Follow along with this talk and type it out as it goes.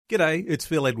G'day, it's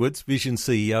Phil Edwards, Vision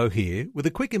CEO here, with a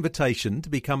quick invitation to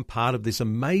become part of this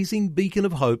amazing beacon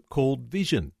of hope called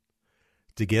Vision.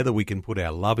 Together we can put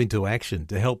our love into action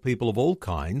to help people of all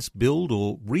kinds build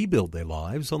or rebuild their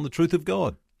lives on the truth of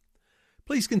God.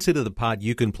 Please consider the part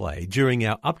you can play during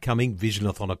our upcoming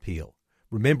Visionathon appeal,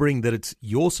 remembering that it's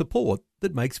your support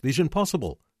that makes Vision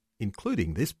possible,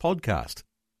 including this podcast.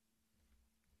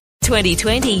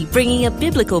 2020, bringing a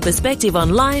biblical perspective on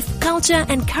life, culture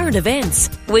and current events.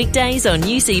 Weekdays on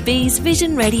UCB's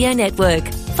Vision Radio Network.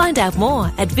 Find out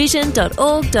more at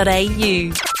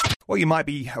vision.org.au. Well, you might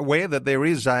be aware that there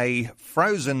is a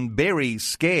frozen berry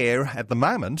scare at the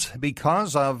moment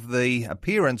because of the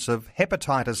appearance of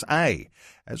hepatitis A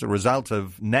as a result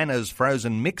of Nana's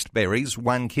frozen mixed berries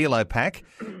 1 kilo pack,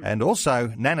 and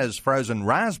also Nana's frozen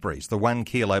raspberries, the 1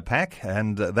 kilo pack,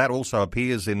 and that also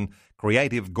appears in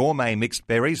Creative Gourmet mixed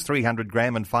berries, 300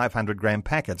 gram and 500 gram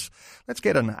packets. Let's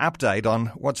get an update on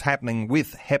what's happening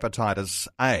with hepatitis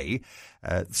A.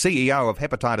 CEO of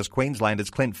Hepatitis Queensland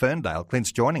is Clint Ferndale.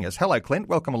 Clint's joining us. Hello, Clint.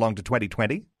 Welcome along to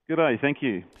 2020. Good day, thank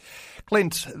you.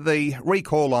 Clint, the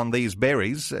recall on these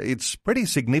berries, it's pretty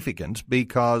significant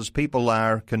because people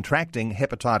are contracting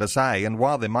hepatitis A, and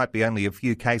while there might be only a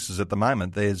few cases at the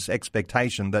moment, there's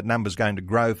expectation that numbers going to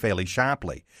grow fairly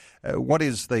sharply. What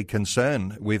is the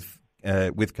concern with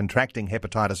contracting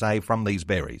hepatitis A from these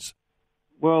berries?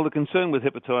 Well, the concern with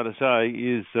hepatitis A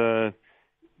is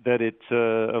that it's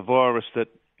a virus that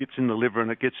gets in the liver,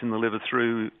 and it gets in the liver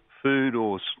through food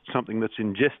or something that's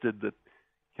ingested that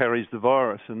carries the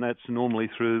virus, and that's normally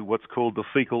through what's called the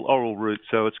fecal-oral route,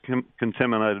 so it's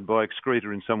contaminated by excreta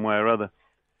in some way or other.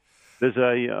 There's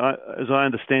as I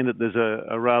understand it, there's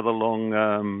a rather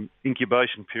long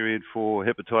incubation period for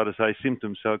hepatitis A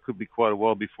symptoms, so it could be quite a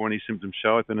while before any symptoms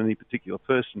show up in any particular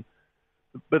person.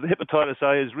 But hepatitis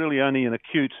A is really only an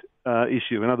acute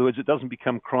issue. In other words, it doesn't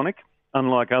become chronic,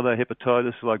 unlike other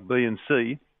hepatitis like B and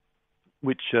C,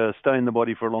 which stay in the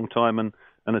body for a long time and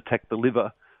attack the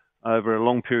liver over a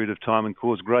long period of time and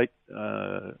cause great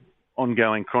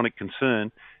ongoing chronic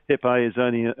concern. Hep A is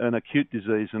only an acute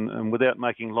disease, and without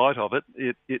making light of it,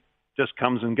 it just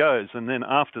comes and goes. And then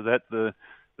after that,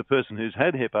 the person who's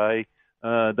had Hep A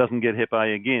doesn't get Hep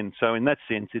A again. So in that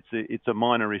sense, it's a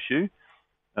minor issue.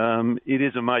 It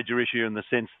is a major issue in the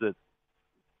sense that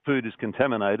food is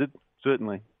contaminated,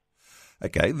 certainly.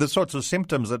 Okay, the sorts of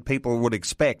symptoms that people would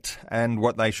expect and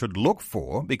what they should look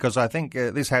for, because I think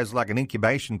this has like an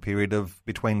incubation period of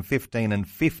between 15 and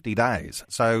 50 days.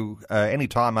 So any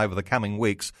time over the coming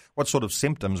weeks, what sort of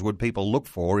symptoms would people look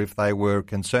for if they were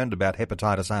concerned about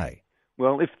hepatitis A?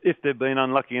 Well, if they've been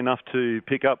unlucky enough to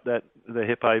pick up the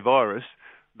Hep A virus,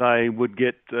 they would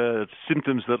get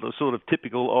symptoms that are sort of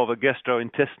typical of a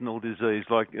gastrointestinal disease,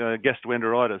 like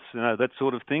gastroenteritis, that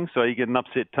sort of thing. So you get an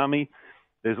upset tummy.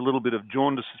 There's a little bit of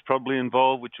jaundice is probably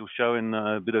involved, which will show in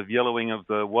a bit of yellowing of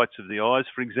the whites of the eyes,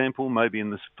 for example, maybe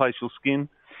in the facial skin,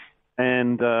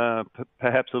 and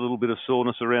perhaps a little bit of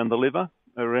soreness around the liver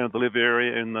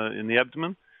area in the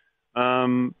abdomen.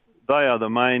 They are the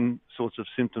main sorts of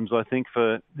symptoms, I think,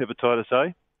 for hepatitis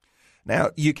A. Now,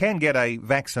 you can get a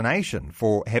vaccination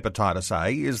for hepatitis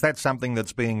A. Is that something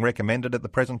that's being recommended at the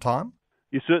present time?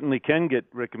 You certainly can get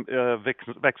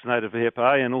vaccinated for Hep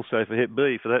A and also for Hep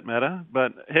B, for that matter.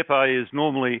 But Hep A is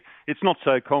normally, it's not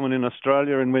so common in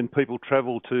Australia, and when people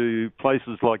travel to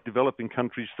places like developing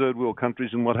countries, third world countries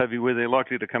and what have you, where they're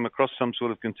likely to come across some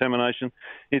sort of contamination,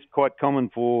 it's quite common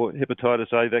for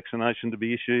hepatitis A vaccination to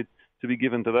be issued, to be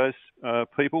given to those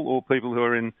people, or people who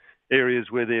are in areas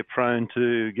where they're prone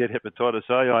to get hepatitis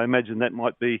A. I imagine that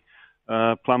might be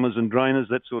plumbers and drainers,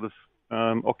 that sort of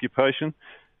occupation.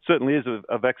 Certainly is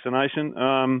a vaccination.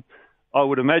 I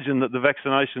would imagine that the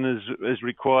vaccination is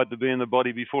required to be in the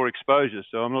body before exposure,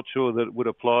 so I'm not sure that it would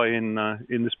apply in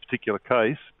this particular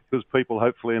case, because people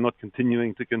hopefully are not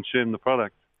continuing to consume the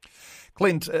product.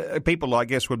 Clint, people, I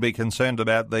guess, would be concerned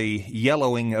about the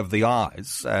yellowing of the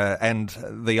eyes and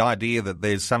the idea that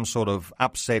there's some sort of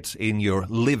upset in your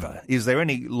liver. Is there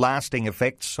any lasting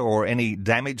effects or any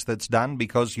damage that's done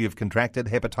because you've contracted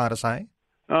hepatitis A?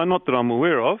 Not that I'm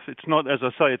aware of. It's not, as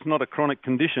I say, it's not a chronic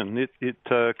condition. It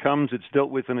comes, it's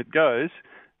dealt with, and it goes.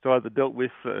 It's either dealt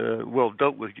with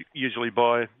usually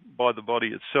by the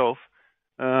body itself.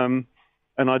 And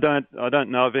I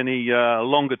don't know of any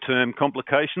longer term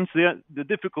complications. The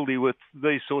difficulty with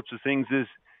these sorts of things is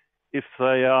if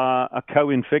they are a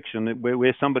co-infection,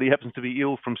 where somebody happens to be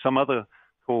ill from some other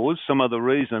cause, some other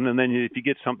reason, and then if you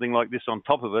get something like this on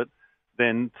top of it,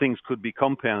 then things could be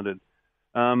compounded.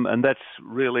 And that's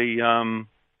really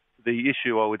the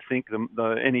issue, I would think.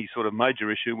 Any sort of major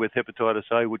issue with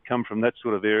hepatitis A would come from that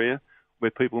sort of area,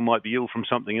 where people might be ill from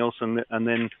something else, and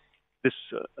then this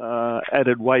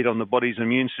added weight on the body's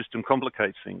immune system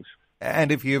complicates things.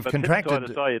 And if you've contracted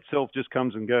hepatitis A itself just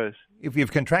comes and goes. If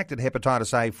you've contracted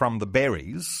hepatitis A from the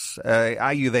berries,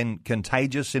 are you then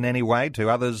contagious in any way to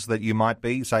others that you might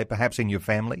be, say, perhaps in your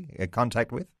family,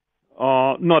 contact with?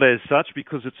 Not as such,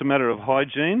 because it's a matter of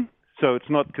hygiene. So it's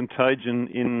not contagion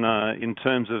in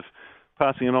terms of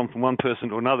passing it on from one person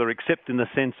to another, except in the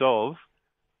sense of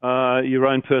your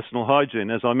own personal hygiene.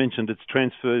 As I mentioned, it's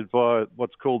transferred via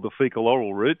what's called the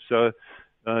fecal-oral route. So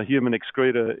human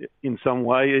excreta in some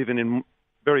way, even in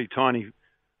very tiny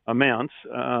amounts,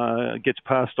 gets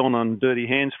passed on dirty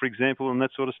hands, for example, and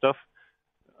that sort of stuff,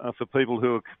 for people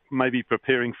who are maybe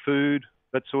preparing food,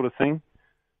 that sort of thing.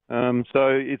 So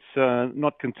it's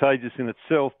not contagious in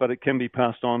itself, but it can be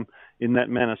passed on in that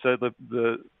manner. So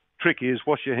the trick is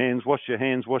wash your hands, wash your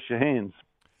hands, wash your hands.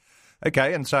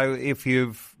 Okay, and so if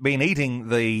you've been eating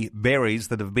the berries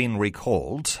that have been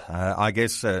recalled, I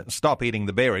guess stop eating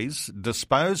the berries,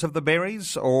 dispose of the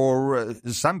berries, or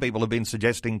some people have been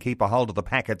suggesting keep a hold of the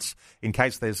packets in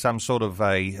case there's some sort of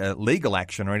a legal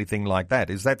action or anything like that.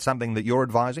 Is that something that you're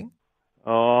advising?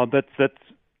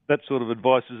 That sort of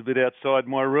advice is a bit outside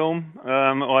my realm.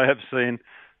 I have seen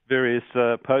various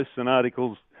posts and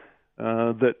articles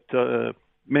that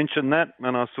mention that,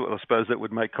 and I suppose that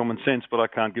would make common sense, but I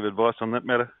can't give advice on that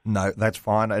matter. No, that's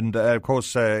fine. And, of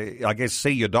course, I guess see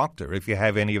your doctor if you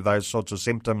have any of those sorts of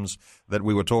symptoms that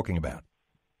we were talking about.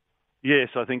 Yes,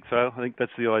 I think so. I think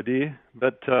that's the idea.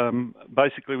 But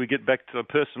basically we get back to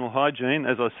personal hygiene.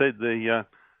 As I said, the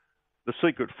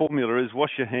secret formula is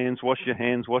wash your hands, wash your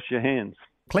hands, wash your hands.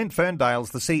 Clint Ferndale's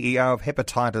the CEO of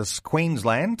Hepatitis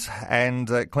Queensland. And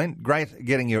Clint, great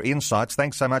getting your insights.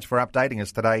 Thanks so much for updating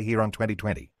us today here on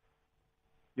 2020.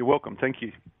 You're welcome. Thank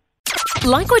you.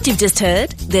 Like what you've just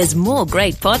heard? There's more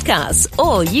great podcasts,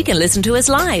 or you can listen to us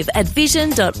live at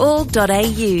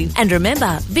vision.org.au. And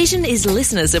remember, Vision is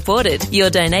listener supported. Your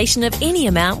donation of any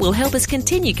amount will help us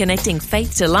continue connecting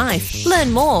faith to life.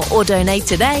 Learn more or donate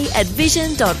today at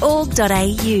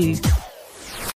vision.org.au.